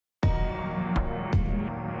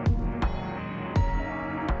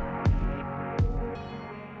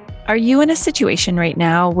Are you in a situation right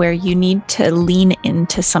now where you need to lean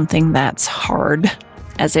into something that's hard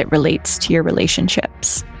as it relates to your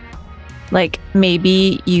relationships? Like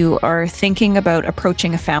maybe you are thinking about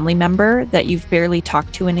approaching a family member that you've barely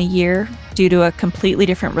talked to in a year due to a completely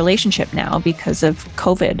different relationship now because of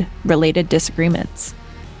COVID-related disagreements.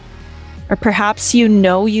 Or perhaps you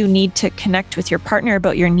know you need to connect with your partner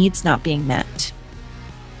about your needs not being met.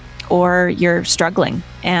 Or you're struggling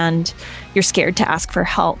and you're scared to ask for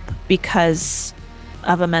help because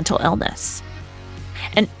of a mental illness.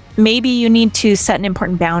 And maybe you need to set an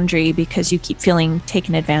important boundary because you keep feeling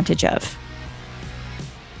taken advantage of.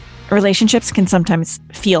 Relationships can sometimes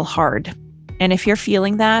feel hard. And if you're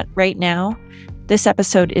feeling that right now, this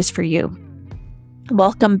episode is for you.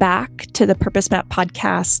 Welcome back to the Purpose Map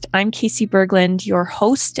podcast. I'm Casey Berglund, your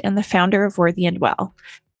host and the founder of Worthy and Well.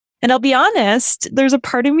 And I'll be honest, there's a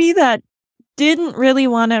part of me that didn't really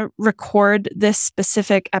want to record this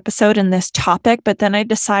specific episode and this topic, but then I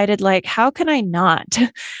decided, how can I not?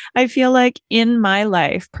 I feel like in my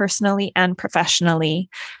life, personally and professionally,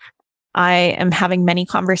 I am having many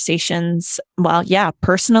conversations,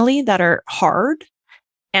 personally that are hard.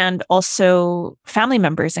 And also family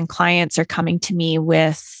members and clients are coming to me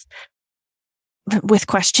with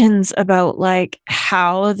questions about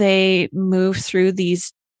how they move through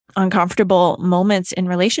these uncomfortable moments in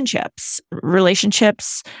relationships.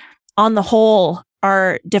 Relationships on the whole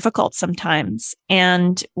are difficult sometimes.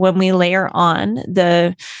 And when we layer on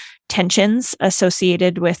the tensions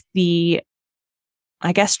associated with the,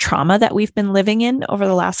 trauma that we've been living in over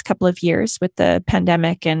the last couple of years with the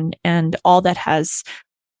pandemic and all that has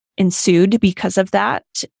ensued because of that,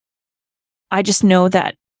 I just know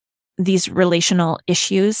that these relational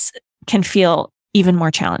issues can feel even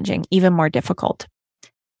more challenging, even more difficult.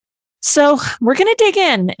 So we're going to dig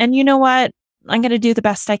in. And you know what? I'm going to do the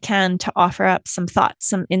best I can to offer up some thoughts,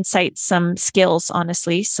 some insights, some skills,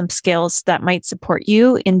 honestly, some skills that might support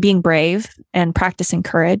you in being brave and practicing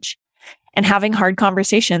courage and having hard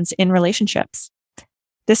conversations in relationships.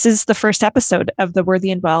 This is the first episode of the Worthy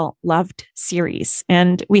and Well Loved series,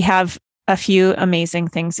 and we have a few amazing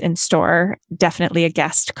things in store. Definitely a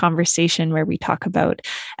guest conversation where we talk about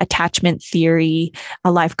attachment theory,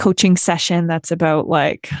 a live coaching session that's about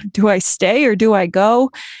do I stay or do I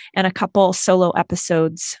go? And a couple solo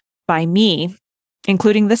episodes by me,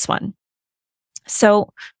 including this one.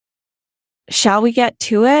 So shall we get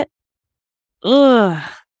to it?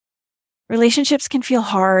 Relationships can feel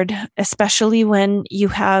hard, especially when you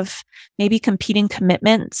have maybe competing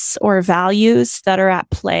commitments or values that are at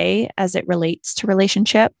play as it relates to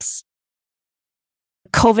relationships.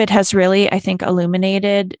 COVID has really, I think,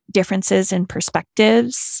 illuminated differences in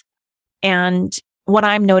perspectives. And what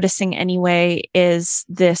I'm noticing anyway is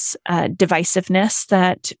this divisiveness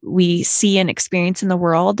that we see and experience in the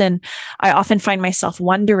world. And I often find myself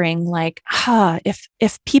wondering,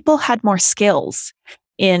 if people had more skills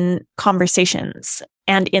in conversations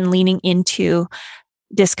and in leaning into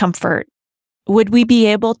discomfort, would we be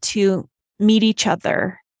able to meet each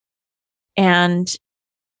other and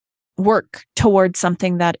work towards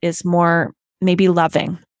something that is more maybe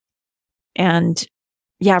loving and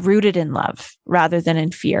rooted in love rather than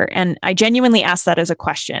in fear? And I genuinely ask that as a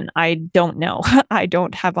question. I don't know. I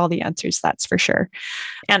don't have all the answers, that's for sure.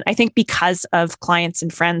 And I think because of clients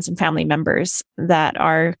and friends and family members that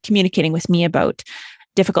are communicating with me about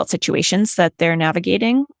difficult situations that they're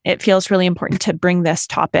navigating, it feels really important to bring this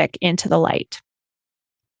topic into the light.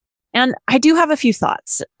 And I do have a few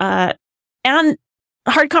thoughts. And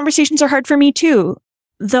hard conversations are hard for me too,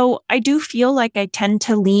 though I do feel like I tend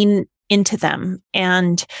to lean into them.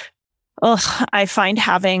 And I find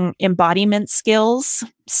having embodiment skills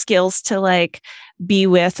to be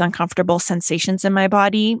with uncomfortable sensations in my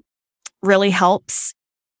body really helps,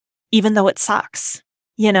 even though it sucks,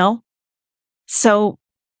 So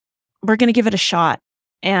we're going to give it a shot.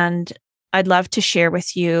 And I'd love to share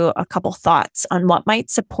with you a couple thoughts on what might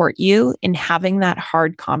support you in having that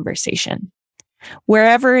hard conversation,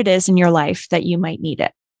 wherever it is in your life that you might need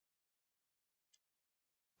it.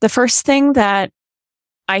 The first thing that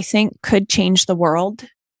I think could change the world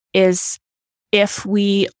is if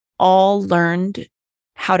we all learned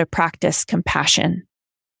how to practice compassion.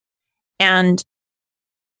 And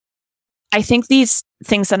I think these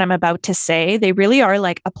things that I'm about to say, they really are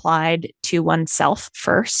applied to oneself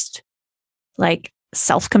first,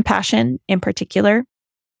 self-compassion in particular.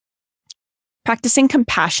 Practicing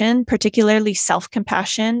compassion, particularly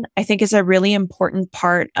self-compassion, I think is a really important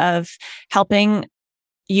part of helping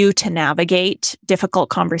you to navigate difficult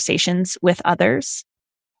conversations with others,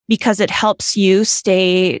 because it helps you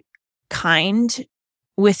stay kind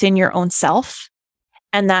within your own self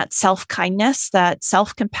And that self-kindness, that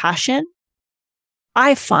self-compassion,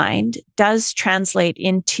 I find does translate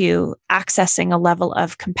into accessing a level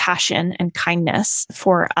of compassion and kindness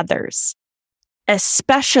for others,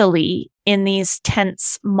 especially in these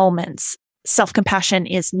tense moments. Self-compassion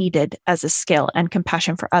is needed as a skill, and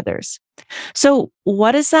compassion for others. So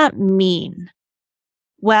what does that mean?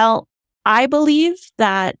 Well, I believe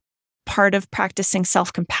that part of practicing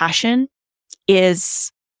self-compassion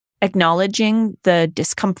is acknowledging the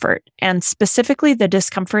discomfort, and specifically the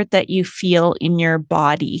discomfort that you feel in your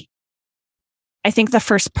body. I think the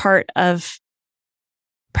first part of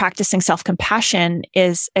practicing self-compassion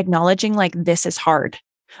is acknowledging, like, this is hard,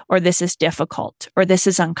 or this is difficult, or this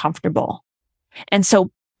is uncomfortable. And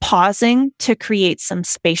so pausing to create some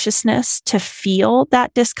spaciousness to feel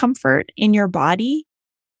that discomfort in your body,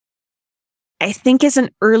 I think, is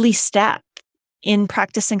an early step in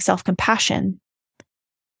practicing self-compassion.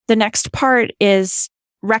 The next part is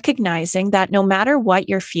recognizing that no matter what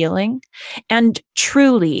you're feeling, and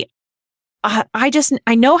truly,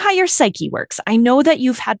 I know how your psyche works. I know that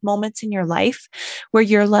you've had moments in your life where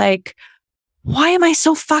you're like, why am I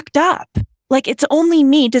so fucked up? Like, it's only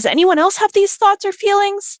me. Does anyone else have these thoughts or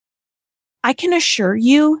feelings? I can assure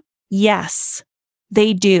you, yes,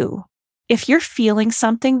 they do. If you're feeling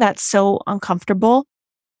something that's so uncomfortable,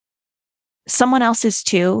 someone else is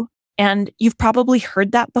too. And you've probably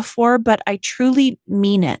heard that before, but I truly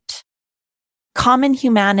mean it. Common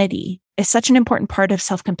humanity is such an important part of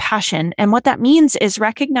self-compassion. And what that means is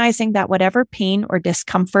recognizing that whatever pain or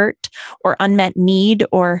discomfort or unmet need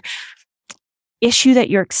or issue that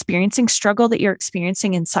you're experiencing, struggle that you're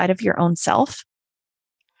experiencing inside of your own self,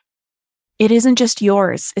 it isn't just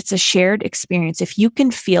yours. It's a shared experience. If you can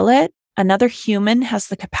feel it, another human has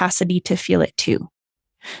the capacity to feel it too.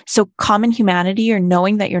 So common humanity, or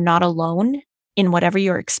knowing that you're not alone in whatever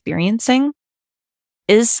you're experiencing,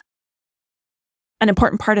 is an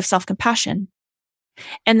important part of self-compassion.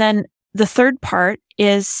 And then the third part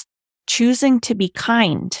is choosing to be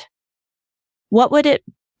kind. What would it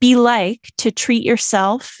be like to treat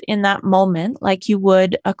yourself in that moment like you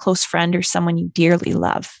would a close friend or someone you dearly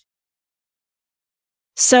love?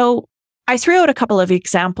 So I threw out a couple of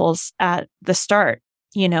examples at the start.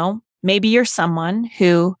 Maybe you're someone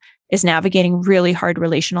who is navigating really hard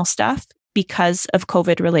relational stuff because of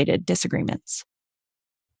COVID-related disagreements.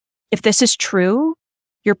 If this is true,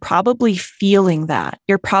 you're probably feeling that.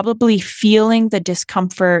 You're probably feeling the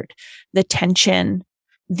discomfort, the tension,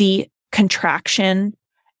 the contraction,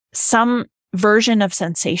 some version of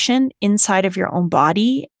sensation inside of your own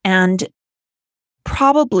body. And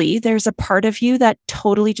probably there's a part of you that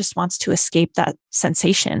totally just wants to escape that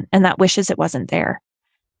sensation and that wishes it wasn't there.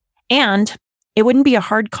 And it wouldn't be a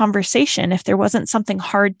hard conversation if there wasn't something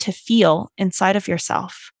hard to feel inside of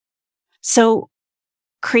yourself. So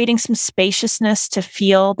creating some spaciousness to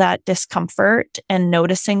feel that discomfort and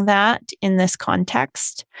noticing that in this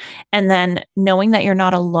context, and then knowing that you're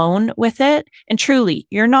not alone with it. And truly,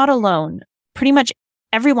 you're not alone. Pretty much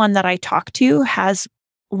everyone that I talk to has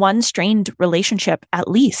one strained relationship at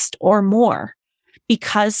least, or more,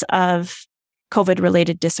 because of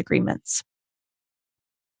COVID-related disagreements.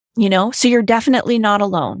 So you're definitely not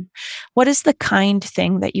alone. What is the kind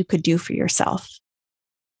thing that you could do for yourself?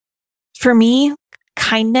 For me,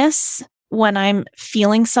 kindness, when I'm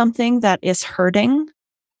feeling something that is hurting,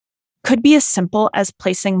 could be as simple as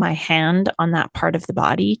placing my hand on that part of the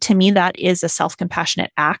body. To me, that is a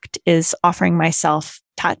self-compassionate act, is offering myself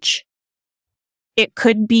touch. It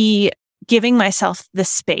could be giving myself the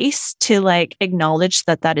space to acknowledge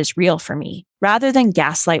that that is real for me, rather than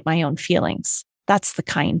gaslight my own feelings. That's the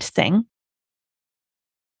kind thing.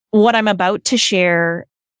 What I'm about to share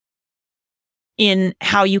in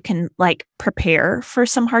how you can prepare for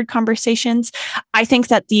some hard conversations, I think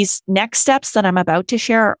that these next steps that I'm about to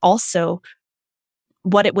share are also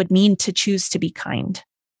what it would mean to choose to be kind.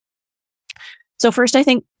 So first, I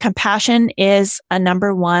think compassion is a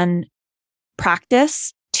number one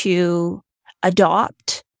practice to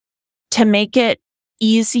adopt to make it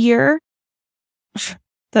easier.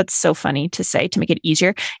 That's so funny to say, to make it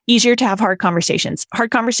easier to have hard conversations.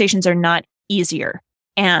 Hard conversations are not easier.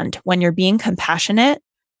 And when you're being compassionate,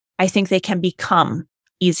 I think they can become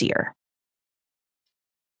easier.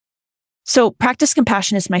 So practice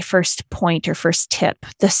compassion is my first point or first tip.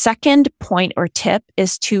 The second point or tip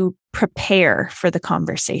is to prepare for the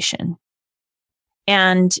conversation.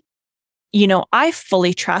 And I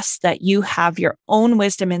fully trust that you have your own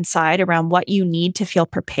wisdom inside around what you need to feel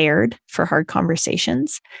prepared for hard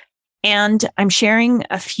conversations. And I'm sharing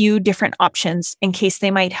a few different options in case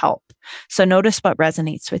they might help. So notice what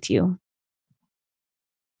resonates with you.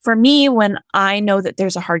 For me, when I know that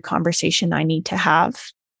there's a hard conversation I need to have,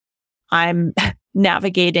 I'm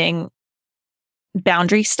navigating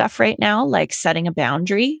boundary stuff right now, like setting a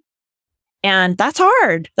boundary. And that's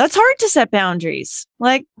hard. That's hard to set boundaries.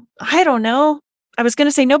 Like, I don't know. I was going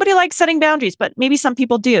to say nobody likes setting boundaries, but maybe some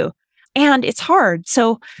people do. And it's hard.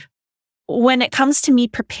 So when it comes to me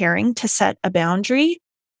preparing to set a boundary,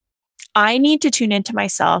 I need to tune into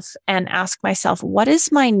myself and ask myself, what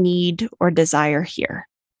is my need or desire here?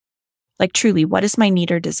 Like, truly, what is my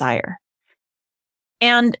need or desire?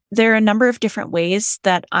 And there are a number of different ways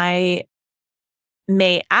that I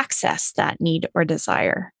may access that need or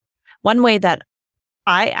desire. One way that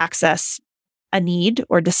I access a need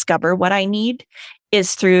or discover what I need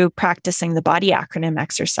is through practicing the body acronym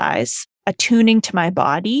exercise, attuning to my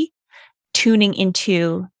body, tuning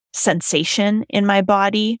into sensation in my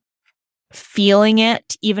body, feeling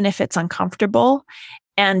it, even if it's uncomfortable,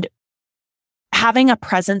 and having a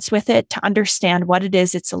presence with it to understand what it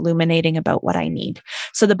is it's illuminating about what I need.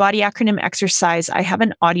 So the body acronym exercise, I have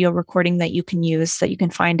an audio recording that you can use that you can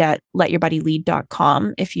find at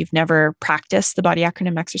letyourbodylead.com if you've never practiced the body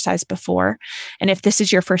acronym exercise before. And if this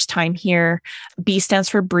is your first time here, B stands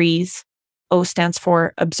for breathe. O stands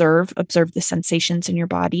for observe the sensations in your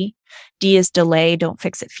body. D is delay, don't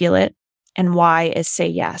fix it, feel it. And Y is say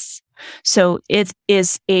yes. So it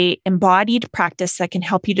is a embodied practice that can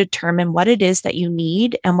help you determine what it is that you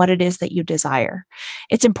need and what it is that you desire.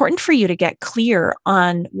 It's important for you to get clear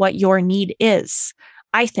on what your need is,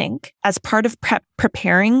 I think, as part of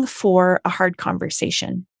preparing for a hard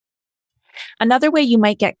conversation. Another way you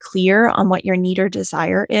might get clear on what your need or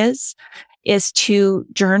desire is to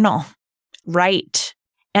journal, write,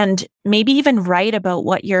 and maybe even write about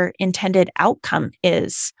what your intended outcome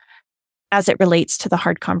is as it relates to the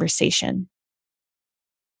hard conversation.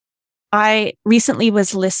 I recently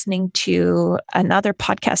was listening to another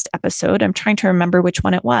podcast episode. I'm trying to remember which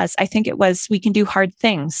one it was. I think it was We Can Do Hard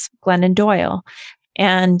Things, Glennon Doyle.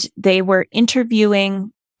 And they were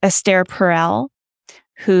interviewing Esther Perel,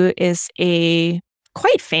 who is a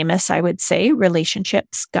quite famous, I would say,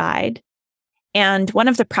 relationships guide. And one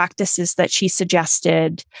of the practices that she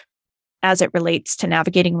suggested as it relates to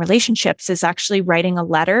navigating relationships is actually writing a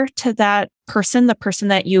letter to that person, the person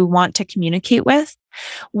that you want to communicate with.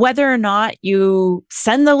 Whether or not you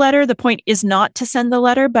send the letter, the point is not to send the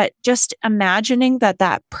letter, but just imagining that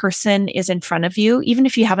that person is in front of you, even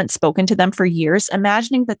if you haven't spoken to them for years,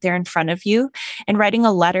 imagining that they're in front of you and writing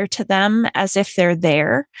a letter to them as if they're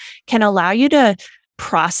there can allow you to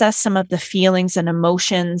process some of the feelings and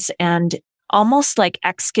emotions and almost like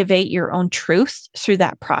excavate your own truth through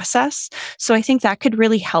that process. So I think that could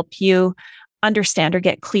really help you understand or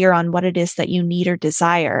get clear on what it is that you need or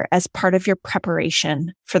desire as part of your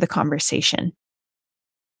preparation for the conversation.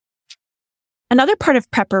 Another part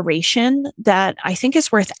of preparation that I think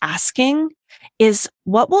is worth asking is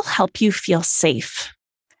what will help you feel safe?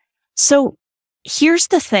 So here's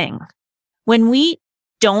the thing. When we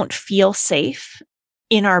don't feel safe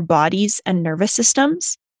in our bodies and nervous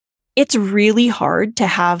systems, it's really hard to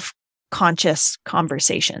have conscious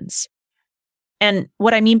conversations. And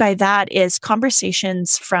what I mean by that is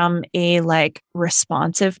conversations from a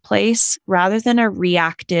responsive place rather than a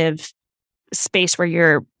reactive space where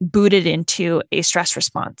you're booted into a stress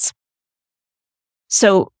response.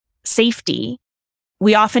 So safety,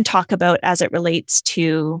 we often talk about as it relates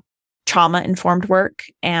to trauma-informed work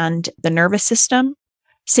and the nervous system.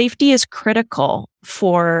 Safety is critical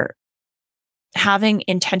for having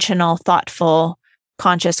intentional, thoughtful,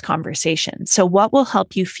 conscious conversation. So what will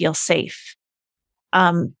help you feel safe?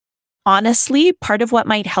 Honestly, part of what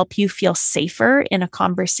might help you feel safer in a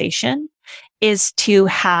conversation is to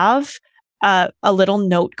have a little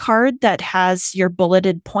note card that has your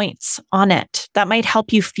bulleted points on it. That might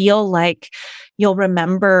help you feel like you'll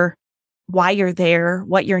remember why you're there,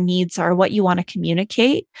 what your needs are, what you want to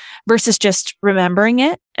communicate, versus just remembering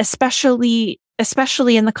it, especially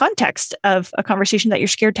in the context of a conversation that you're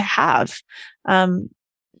scared to have.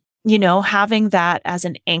 Having that as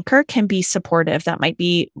an anchor can be supportive. That might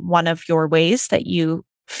be one of your ways that you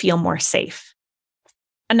feel more safe.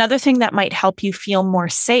 Another thing that might help you feel more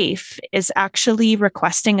safe is actually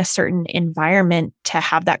requesting a certain environment to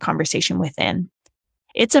have that conversation within.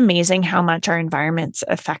 It's amazing how much our environments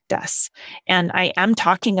affect us. And I am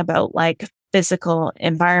talking about physical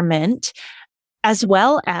environment as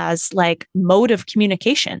well as mode of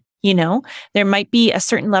communication. There might be a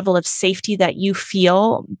certain level of safety that you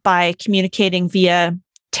feel by communicating via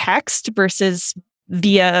text versus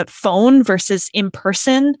via phone versus in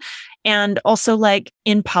person and also like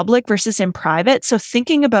in public versus in private. So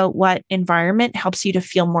thinking about what environment helps you to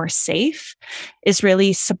feel more safe is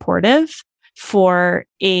really supportive for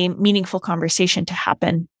a meaningful conversation to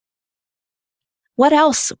happen. What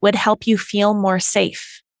else would help you feel more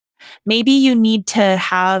safe? Maybe you need to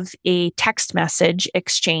have a text message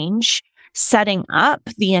exchange setting up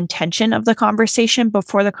the intention of the conversation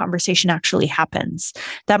before the conversation actually happens.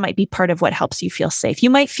 That might be part of what helps you feel safe. You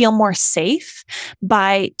might feel more safe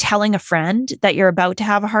by telling a friend that you're about to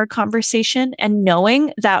have a hard conversation and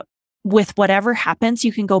knowing that with whatever happens,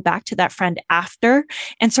 you can go back to that friend after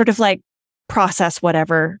and sort of like process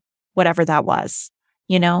whatever that was.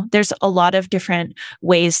 There's a lot of different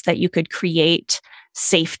ways that you could create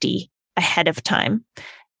safety ahead of time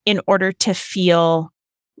in order to feel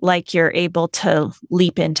like you're able to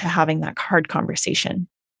leap into having that hard conversation.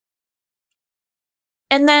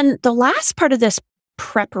 And then the last part of this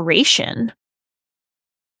preparation,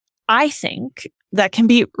 I think that can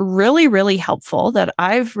be really, really helpful, that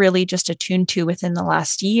I've really just attuned to within the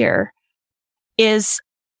last year, is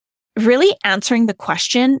really answering the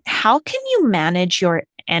question, how can you manage your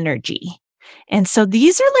energy? And so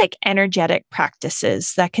these are like energetic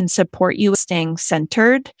practices that can support you staying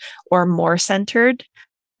centered or more centered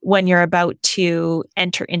when you're about to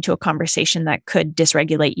enter into a conversation that could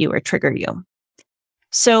dysregulate you or trigger you.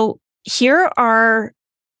 So here are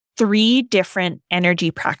 3 different energy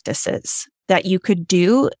practices that you could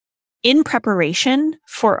do in preparation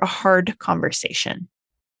for a hard conversation.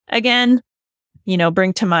 Again,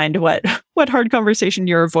 bring to mind what hard conversation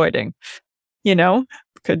you're avoiding.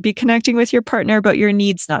 Could be connecting with your partner about your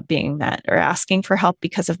needs not being met or asking for help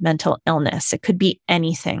because of mental illness. It could be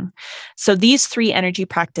anything. So these 3 energy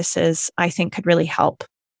practices, I think, could really help.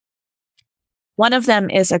 One of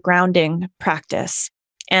them is a grounding practice.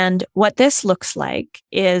 And what this looks like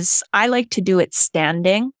is I like to do it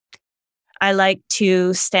standing. I like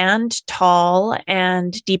to stand tall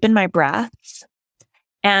and deepen my breaths.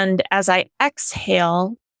 And as I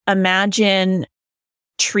exhale, imagine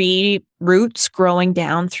tree roots growing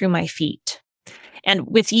down through my feet. And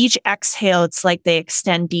with each exhale, it's like they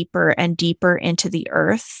extend deeper and deeper into the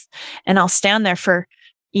earth. And I'll stand there for,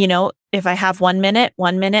 if I have 1 minute,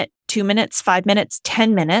 2 minutes, 5 minutes,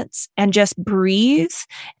 10 minutes, and just breathe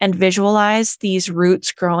and visualize these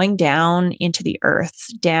roots growing down into the earth,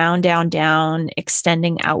 down, down, down,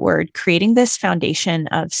 extending outward, creating this foundation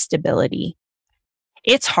of stability.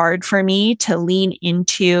 It's hard for me to lean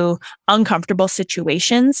into uncomfortable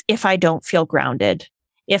situations if I don't feel grounded,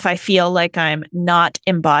 if I feel like I'm not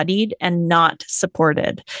embodied and not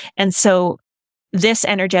supported. And so this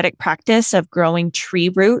energetic practice of growing tree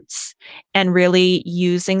roots and really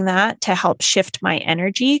using that to help shift my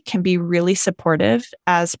energy can be really supportive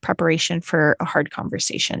as preparation for a hard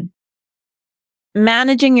conversation.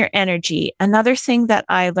 Managing your energy. Another thing that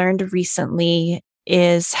I learned recently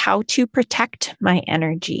is how to protect my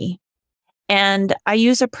energy. And I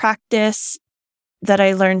use a practice that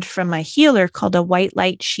I learned from my healer called a white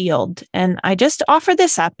light shield. And I just offer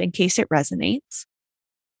this up in case it resonates,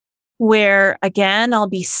 where again, I'll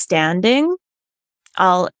be standing,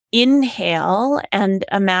 I'll inhale and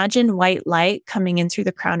imagine white light coming in through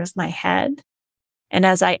the crown of my head. And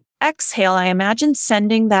as I exhale, I imagine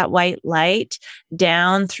sending that white light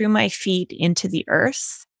down through my feet into the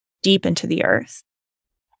earth, deep into the earth.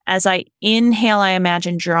 As I inhale, I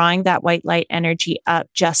imagine drawing that white light energy up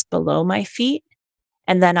just below my feet.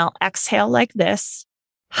 And then I'll exhale like this.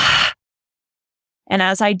 And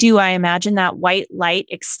as I do, I imagine that white light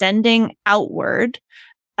extending outward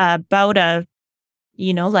about a,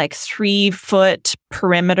 like 3-foot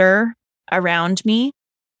perimeter around me.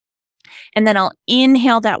 And then I'll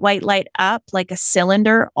inhale that white light up like a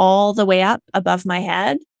cylinder all the way up above my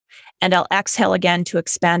head. And I'll exhale again to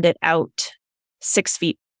expand it out 6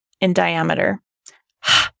 feet in diameter.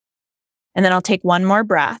 And then I'll take one more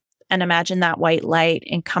breath and imagine that white light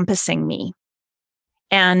encompassing me.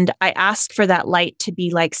 And I ask for that light to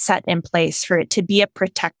be like set in place, for it to be a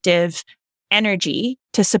protective energy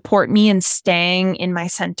to support me in staying in my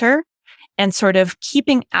center and sort of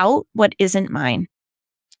keeping out what isn't mine.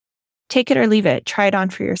 Take it or leave it. Try it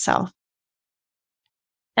on for yourself.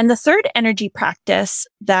 And the third energy practice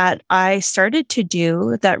that I started to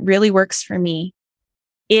do that really works for me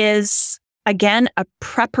is, again, a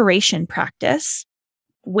preparation practice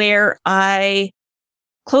where I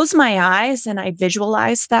close my eyes and I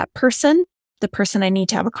visualize that person, the person I need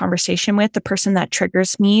to have a conversation with, the person that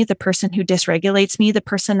triggers me, the person who dysregulates me, the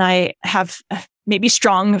person I have maybe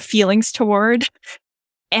strong feelings toward.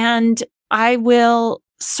 And I will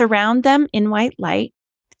surround them in white light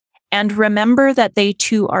and remember that they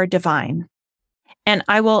too are divine. And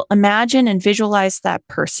I will imagine and visualize that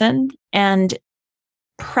person and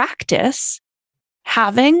practice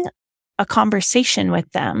having a conversation with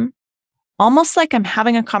them, almost like I'm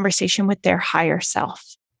having a conversation with their higher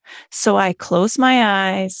self. So I close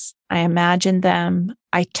my eyes, I imagine them,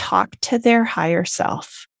 I talk to their higher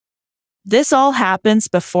self. This all happens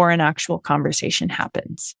before an actual conversation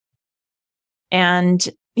happens. And,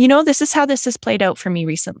 this is how this has played out for me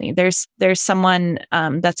recently. There's someone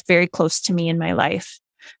that's very close to me in my life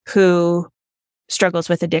who struggles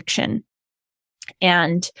with addiction.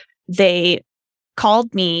 And they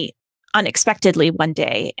called me unexpectedly one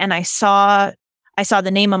day, and I saw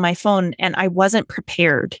the name on my phone and I wasn't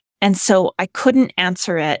prepared. And so I couldn't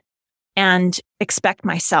answer it and expect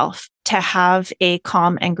myself to have a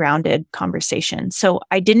calm and grounded conversation. So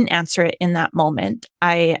I didn't answer it in that moment.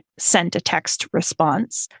 I sent a text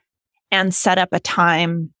response and set up a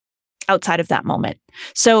time outside of that moment.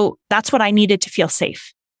 So that's what I needed to feel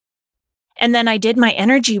safe. And then I did my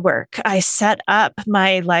energy work. I set up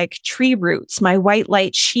my tree roots, my white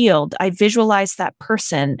light shield. I visualized that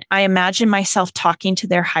person. I imagined myself talking to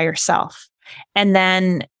their higher self. And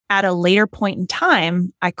then at a later point in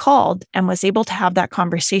time, I called and was able to have that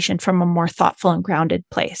conversation from a more thoughtful and grounded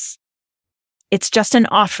place. It's just an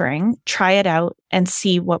offering. Try it out and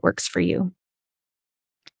see what works for you.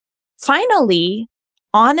 Finally,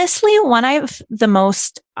 honestly, one of the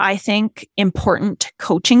most, I think, important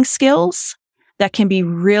coaching skills that can be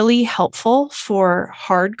really helpful for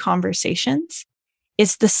hard conversations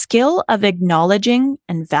is the skill of acknowledging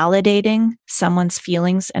and validating someone's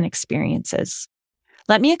feelings and experiences.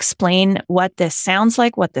 Let me explain what this sounds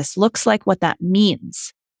like, what this looks like, what that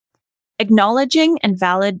means. Acknowledging and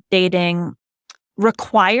validating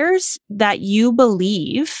requires that you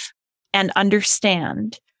believe and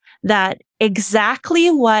understand that exactly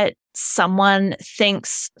what someone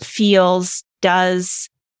thinks, feels, does,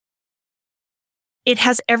 it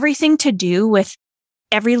has everything to do with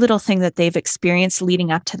every little thing that they've experienced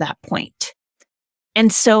leading up to that point.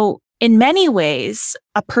 And so in many ways,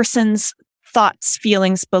 a person's thoughts,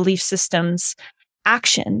 feelings, belief systems,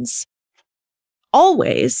 actions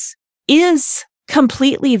always is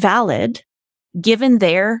completely valid given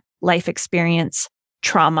their life experience,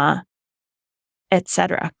 trauma,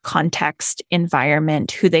 etc., context,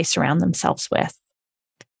 environment, who they surround themselves with.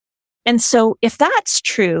 And so if that's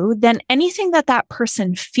true, then anything that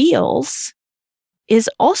person feels is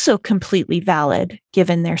also completely valid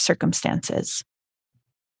given their circumstances.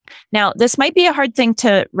 Now, this might be a hard thing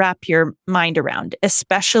to wrap your mind around,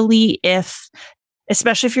 especially if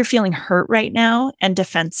you're feeling hurt right now and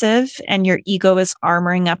defensive and your ego is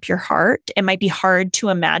armoring up your heart. It might be hard to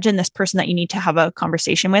imagine this person that you need to have a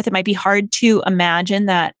conversation with. It might be hard to imagine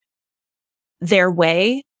that their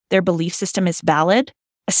way, their belief system is valid,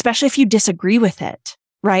 especially if you disagree with it,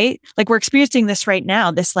 right? Like we're experiencing this right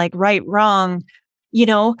now, this right, wrong,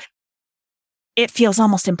 it feels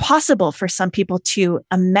almost impossible for some people to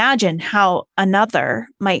imagine how another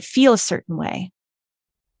might feel a certain way.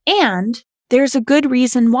 And there's a good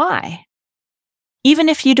reason why. Even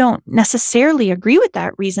if you don't necessarily agree with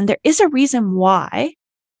that reason, there is a reason why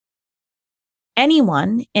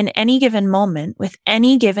anyone in any given moment with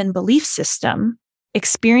any given belief system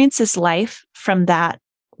experiences life from that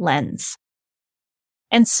lens.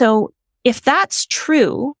 And so if that's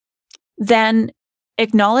true, then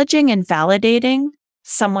acknowledging and validating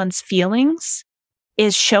someone's feelings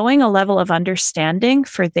is showing a level of understanding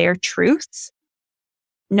for their truths,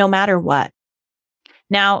 no matter what.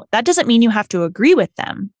 Now, that doesn't mean you have to agree with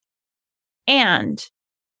them. And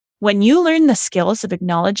when you learn the skills of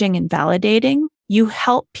acknowledging and validating, you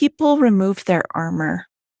help people remove their armor.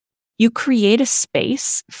 You create a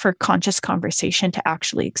space for conscious conversation to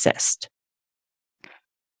actually exist.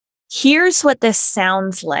 Here's what this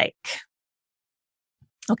sounds like.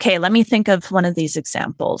 Okay, let me think of one of these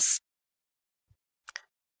examples.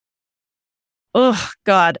 Oh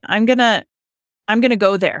God, I'm gonna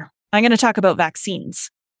go there. I'm gonna talk about vaccines.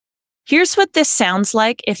 Here's what this sounds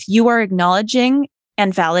like if you are acknowledging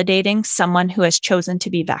and validating someone who has chosen to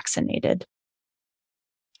be vaccinated.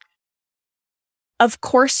 Of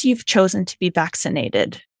course, you've chosen to be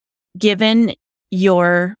vaccinated, given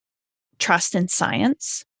your trust in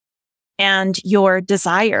science and your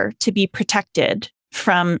desire to be protected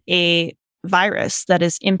from a virus that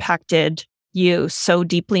has impacted you so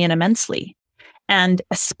deeply and immensely. And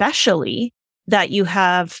especially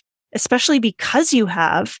because you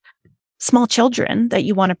have small children that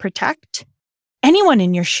you want to protect, anyone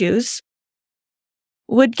in your shoes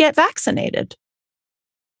would get vaccinated,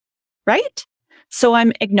 right? So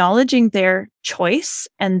I'm acknowledging their choice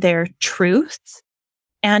and their truth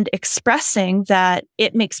and expressing that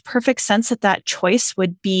it makes perfect sense that that choice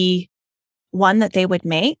would be one that they would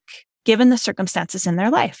make given the circumstances in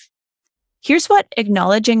their life. Here's what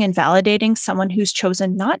acknowledging and validating someone who's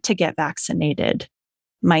chosen not to get vaccinated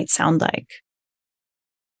might sound like.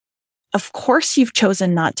 Of course, you've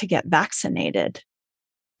chosen not to get vaccinated,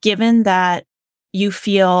 given that you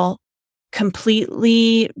feel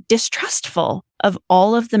completely distrustful of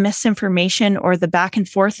all of the misinformation or the back and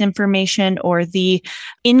forth information or the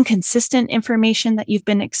inconsistent information that you've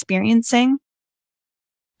been experiencing.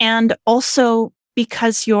 And also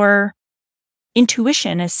because your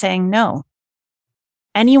intuition is saying no.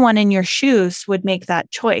 Anyone in your shoes would make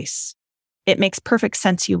that choice. It makes perfect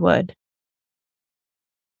sense you would.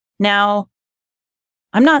 Now,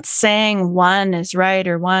 I'm not saying one is right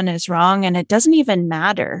or one is wrong, and it doesn't even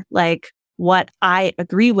matter like what I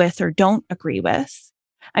agree with or don't agree with.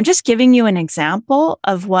 I'm just giving you an example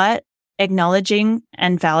of what acknowledging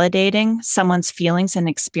and validating someone's feelings and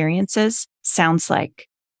experiences sounds like.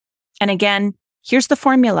 And again, here's the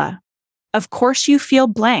formula. Of course you feel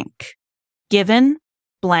blank. Given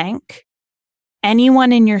blank,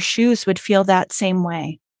 anyone in your shoes would feel that same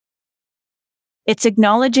way. It's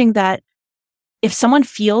acknowledging that if someone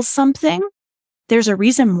feels something, there's a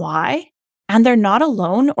reason why, and they're not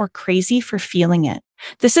alone or crazy for feeling it.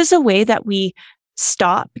 This is a way that we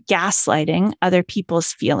stop gaslighting other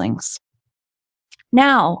people's feelings.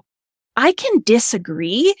 Now, I can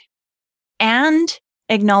disagree and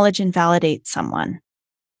acknowledge and validate someone.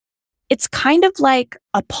 It's kind of like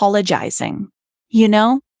apologizing, you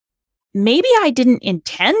know? Maybe I didn't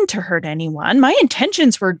intend to hurt anyone. My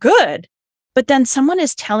intentions were good. But then someone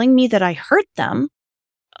is telling me that I hurt them.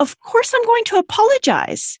 Of course, I'm going to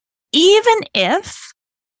apologize, even if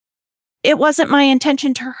it wasn't my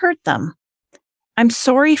intention to hurt them. I'm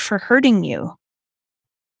sorry for hurting you.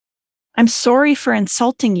 I'm sorry for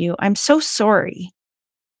insulting you. I'm so sorry.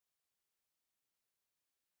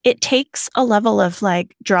 It takes a level of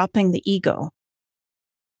like dropping the ego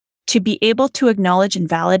to be able to acknowledge and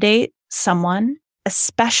validate someone,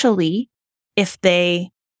 especially if they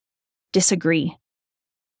disagree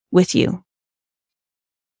with you.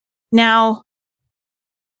 Now,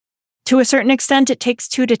 to a certain extent, it takes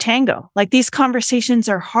two to tango. Like these conversations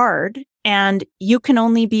are hard and you can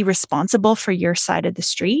only be responsible for your side of the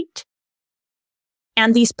street.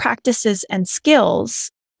 And these practices and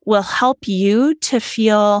skills will help you to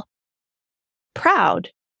feel proud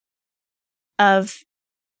of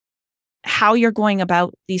how you're going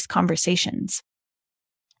about these conversations.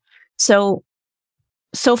 So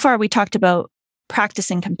far we talked about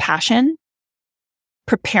practicing compassion,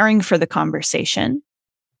 preparing for the conversation.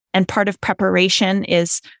 And part of preparation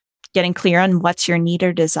is getting clear on what's your need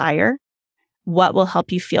or desire, what will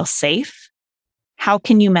help you feel safe, how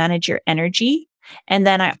can you manage your energy. And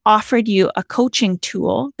then I offered you a coaching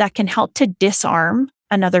tool that can help to disarm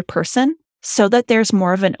another person so that there's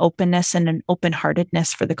more of an openness and an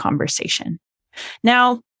open-heartedness for the conversation.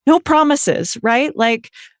 Now, no promises, right? Like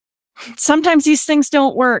sometimes these things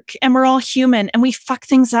don't work and we're all human and we fuck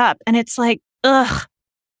things up and it's like, ugh,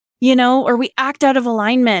 you know, or we act out of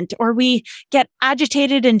alignment or we get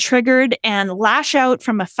agitated and triggered and lash out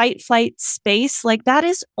from a fight flight space. Like that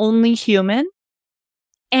is only human.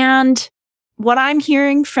 And what I'm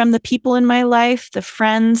hearing from the people in my life, the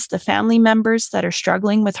friends, the family members that are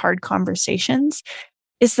struggling with hard conversations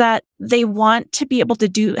is that they want to be able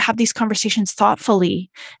to have these conversations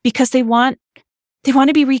thoughtfully because they want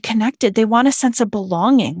to be reconnected. They want a sense of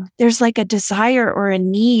belonging. There's like a desire or a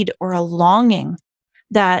need or a longing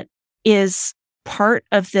that is part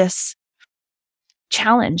of this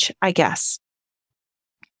challenge, I guess.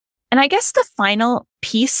 And I guess the final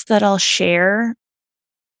piece that I'll share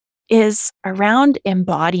is around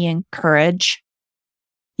embodying courage.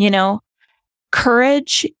 You know,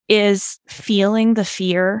 courage is feeling the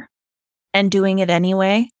fear and doing it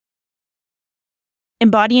anyway.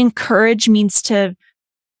 Embodying courage means to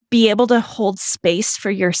be able to hold space for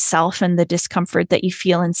yourself and the discomfort that you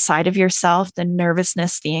feel inside of yourself, the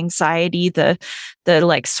nervousness, the anxiety, the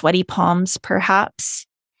like sweaty palms, perhaps,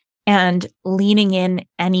 and leaning in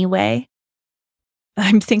anyway.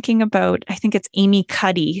 I'm thinking about, I think it's Amy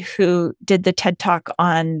Cuddy who did the TED Talk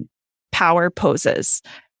on power poses.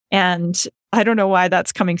 And I don't know why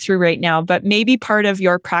that's coming through right now, but maybe part of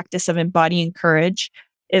your practice of embodying courage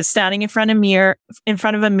is standing in front of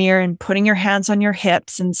a mirror and putting your hands on your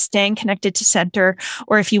hips and staying connected to center.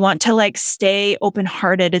 Or if you want to like stay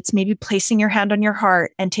open-hearted, it's maybe placing your hand on your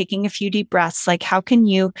heart and taking a few deep breaths. Like how can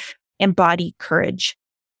you embody courage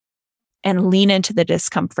and lean into the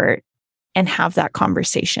discomfort and have that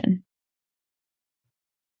conversation?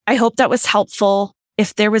 I hope that was helpful.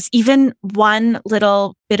 If there was even one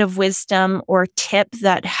little bit of wisdom or tip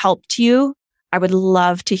that helped you, I would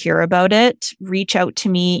love to hear about it. Reach out to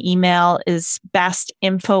me. Email is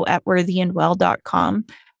bestinfo@worthyandwell.com.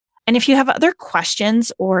 And if you have other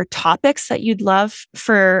questions or topics that you'd love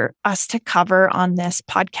for us to cover on this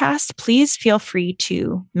podcast, please feel free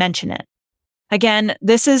to mention it. Again,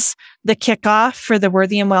 this is the kickoff for the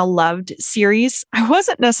Worthy and Well Loved series. I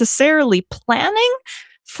wasn't necessarily planning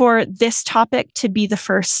for this topic to be the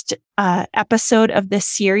first episode of this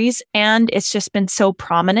series, and it's just been so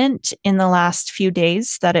prominent in the last few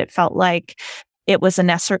days that it felt like it was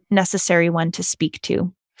a necessary one to speak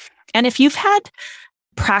to. And if you've had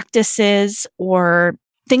practices or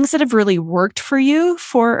things that have really worked for you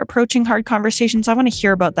for approaching hard conversations, I want to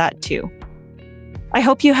hear about that too. I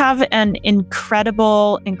hope you have an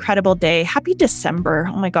incredible, incredible day. Happy December.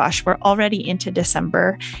 Oh my gosh, we're already into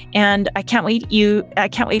December. And I can't wait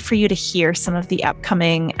for you to hear some of the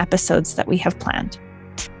upcoming episodes that we have planned.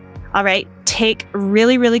 All right, take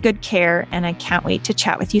really, really good care, and I can't wait to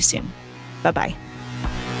chat with you soon. Bye-bye.